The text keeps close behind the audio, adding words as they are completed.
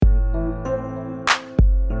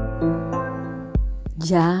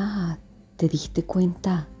¿Ya te diste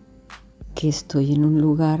cuenta que estoy en un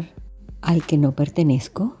lugar al que no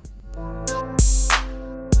pertenezco?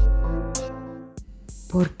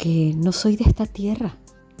 Porque no soy de esta tierra,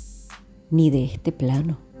 ni de este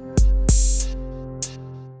plano.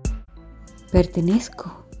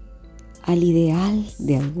 Pertenezco al ideal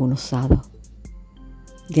de algún osado,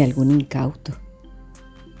 de algún incauto,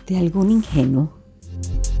 de algún ingenuo.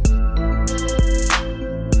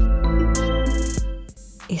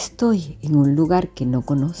 Estoy en un lugar que no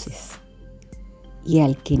conoces y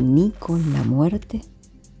al que ni con la muerte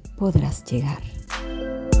podrás llegar.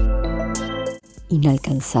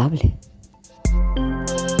 Inalcanzable.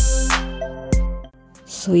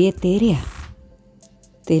 Soy etérea,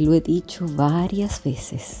 te lo he dicho varias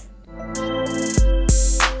veces.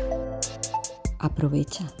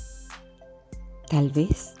 Aprovecha, tal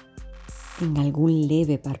vez en algún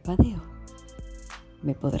leve parpadeo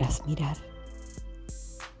me podrás mirar.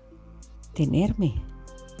 Tenerme,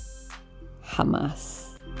 jamás.